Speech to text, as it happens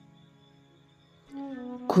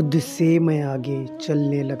खुद से मैं आगे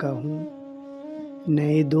चलने लगा हूँ,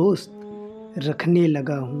 नए दोस्त रखने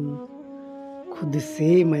लगा हूँ। खुद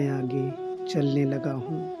से मैं आगे चलने लगा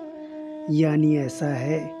हूँ, यानी ऐसा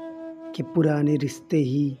है कि पुराने रिश्ते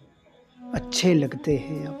ही अच्छे लगते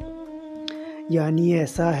हैं अब। यानी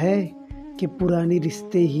ऐसा है कि पुराने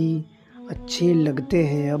रिश्ते ही अच्छे लगते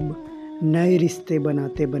हैं अब। नए रिश्ते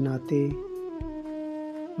बनाते बनाते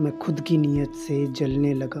मैं खुद की नीयत से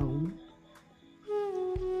जलने लगा हूँ।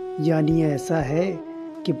 यानी ऐसा है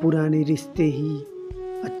कि पुराने रिश्ते ही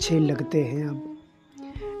अच्छे लगते हैं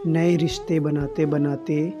अब। नए रिश्ते बनाते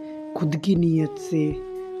बनाते खुद की नीयत से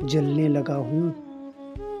जलने लगा हूँ।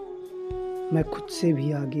 मैं खुद से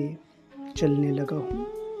भी आगे चलने लगा हूँ।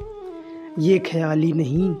 ये ख्याली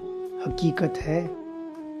नहीं हकीकत है,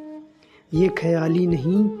 ये ख्याली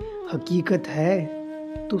नहीं हकीकत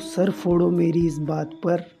है, तो सर फोड़ो मेरी इस बात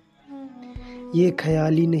पर। ये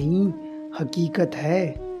ख्याली नहीं हकीकत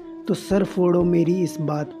है, तो सर फोड़ो मेरी इस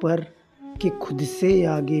बात पर कि खुद से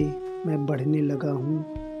आगे मैं बढ़ने लगा हूँ।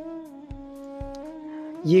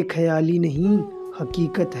 ये ख्याली नहीं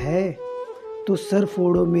हकीकत है, तो सर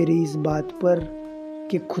फोड़ो मेरी इस बात पर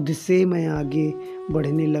कि खुद से मैं आगे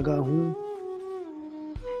बढ़ने लगा हूँ।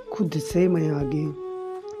 खुद से मैं आगे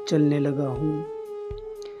चलने लगा हूँ।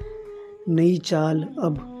 नई चाल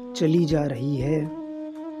अब चली जा रही है,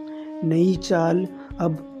 नई चाल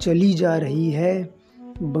अब चली जा रही है,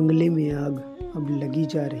 बंगले में आग अब लगी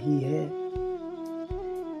जा रही है।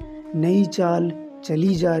 नई चाल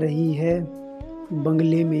चली जा रही है,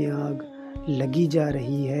 बंगले में आग लगी जा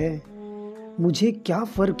रही है। मुझे क्या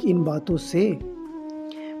फ़र्क इन बातों से,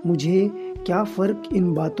 मुझे क्या फ़र्क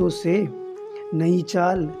इन बातों से। नई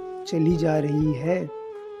चाल चली जा रही है,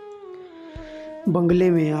 बंगले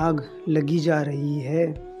में आग लगी जा रही है।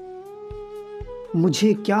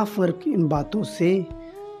 मुझे क्या फ़र्क इन बातों से,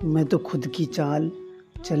 मैं तो खुद की चाल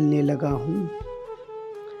चलने लगा हूँ।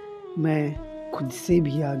 मैं खुद से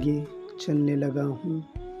भी आगे चलने लगा हूँ।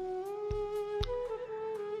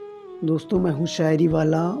 दोस्तों, मैं हूँ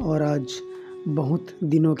शायरीवाला और आज बहुत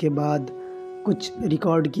दिनों के बाद कुछ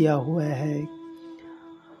रिकॉर्ड किया हुआ है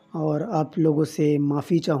और आप लोगों से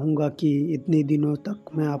माफ़ी चाहूँगा कि इतने दिनों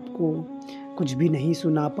तक मैं आपको कुछ भी नहीं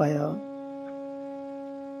सुना पाया।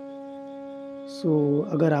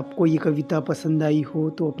 अगर आपको ये कविता पसंद आई हो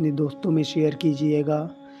तो अपने दोस्तों में शेयर कीजिएगा।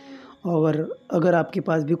 और अगर आपके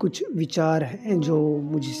पास भी कुछ विचार हैं जो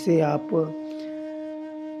मुझसे आप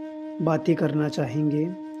बातें करना चाहेंगे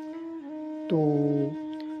तो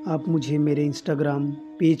आप मुझे मेरे इंस्टाग्राम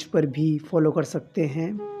पेज पर भी फॉलो कर सकते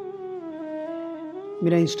हैं।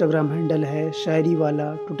 मेरा इंस्टाग्राम हैंडल है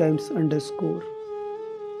शायरीवाला 2 times_।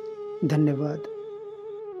 धन्यवाद।